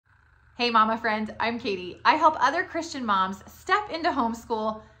Hey mama friends, I'm Katie. I help other Christian moms step into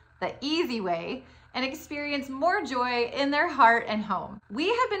homeschool the easy way and experience more joy in their heart and home. We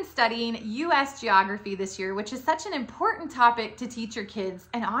have been studying U.S. geography this year, which is such an important topic to teach your kids,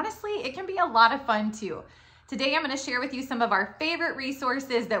 and honestly, it can be a lot of fun too. Today, I'm going to share with you some of our favorite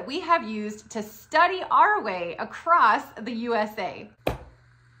resources that we have used to study our way across the USA.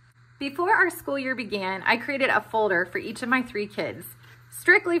 Before our school year began, I created a folder for each of my 3 kids,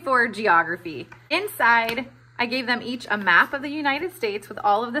 strictly for geography. Inside, I gave them each a map of the United States with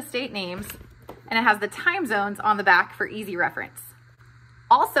all of the state names, and it has the time zones on the back for easy reference.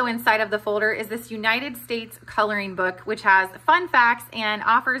 Also inside of the folder is this United States coloring book, which has fun facts and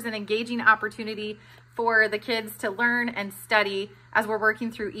offers an engaging opportunity for the kids to learn and study as we're working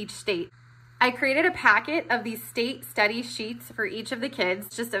through each state. I created a packet of these state study sheets for each of the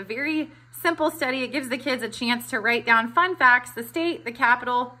kids. Just a very simple study. It gives the kids a chance to write down fun facts, the state, the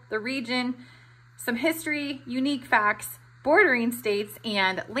capital, the region, some history, unique facts, bordering states,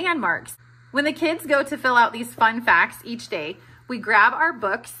 and landmarks. When the kids go to fill out these fun facts each day, we grab our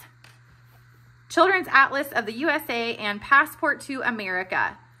books, Children's Atlas of the USA and Passport to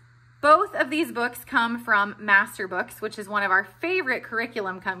America. Both of these books come from Master Books, which is one of our favorite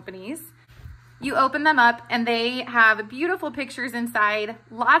curriculum companies. You open them up and they have beautiful pictures inside,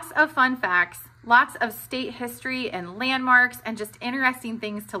 lots of fun facts, lots of state history and landmarks, and just interesting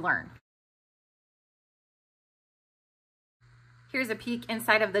things to learn. Here's a peek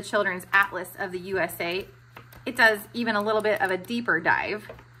inside of the Children's Atlas of the USA. It does even a little bit of a deeper dive.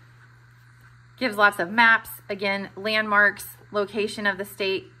 Gives lots of maps, again, landmarks, location of the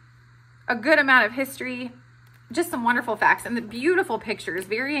state, a good amount of history, just some wonderful facts, and the beautiful pictures,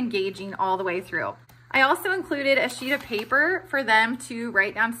 very engaging all the way through. I also included a sheet of paper for them to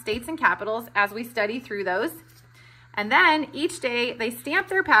write down states and capitals as we study through those. And then each day they stamp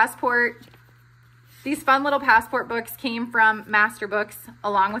their passport. These fun little passport books came from Master Books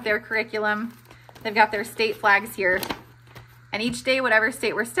along with their curriculum. They've got their state flags here. And each day, whatever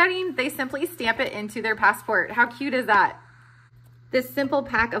state we're studying, they simply stamp it into their passport. How cute is that? This simple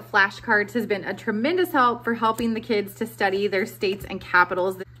pack of flashcards has been a tremendous help for helping the kids to study their states and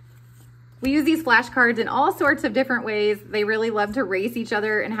capitals. We use these flashcards in all sorts of different ways. They really love to race each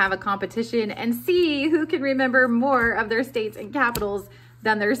other and have a competition and see who can remember more of their states and capitals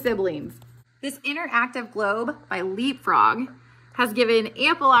than their siblings. This interactive globe by Leapfrog has given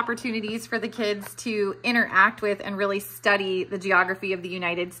ample opportunities for the kids to interact with and really study the geography of the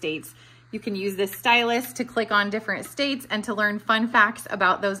United States. You can use this stylus to click on different states and to learn fun facts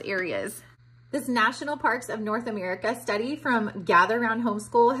about those areas. This National Parks of North America study from Gather Around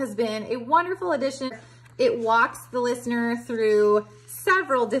Homeschool has been a wonderful addition. It walks the listener through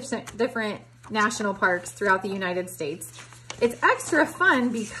several different national parks throughout the United States. It's extra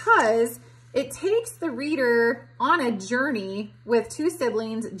fun because it takes the reader on a journey with 2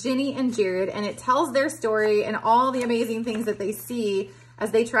 siblings, Ginny and Jared, and it tells their story and all the amazing things that they see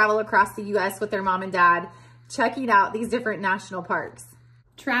as they travel across the U.S. with their mom and dad, checking out these different national parks.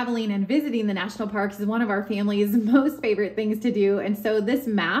 Traveling and visiting the national parks is one of our family's most favorite things to do, and so this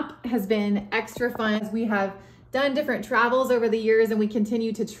map has been extra fun. We have done different travels over the years, and we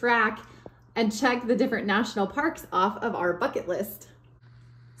continue to track and check the different national parks off of our bucket list.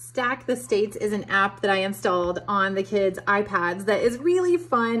 Stack the States is an app that I installed on the kids' iPads that is really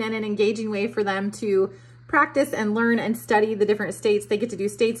fun and an engaging way for them to practice and learn and study the different states. They get to do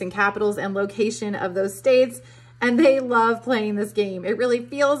states and capitals and location of those states, and they love playing this game. It really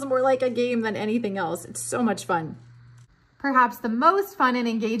feels more like a game than anything else. It's so much fun. Perhaps the most fun and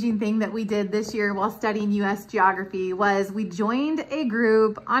engaging thing that we did this year while studying U.S. geography was we joined a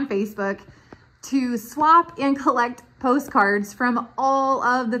group on Facebook to swap and collect postcards from all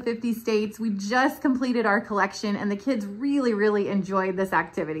of the 50 states. We just completed our collection, and the kids really enjoyed this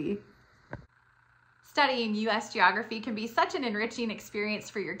activity. Studying U.S. geography can be such an enriching experience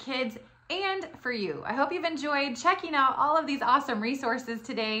for your kids and for you. I hope you've enjoyed checking out all of these awesome resources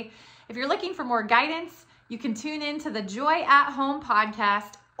today. If you're looking for more guidance, you can tune in to the Joy at Home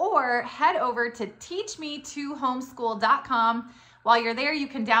podcast or head over to teachme2homeschool.com. While you're there, you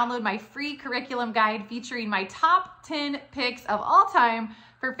can download my free curriculum guide featuring my top 10 picks of all time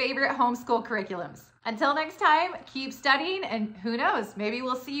for favorite homeschool curriculums. Until next time, keep studying, and who knows, maybe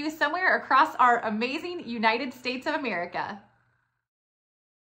we'll see you somewhere across our amazing United States of America.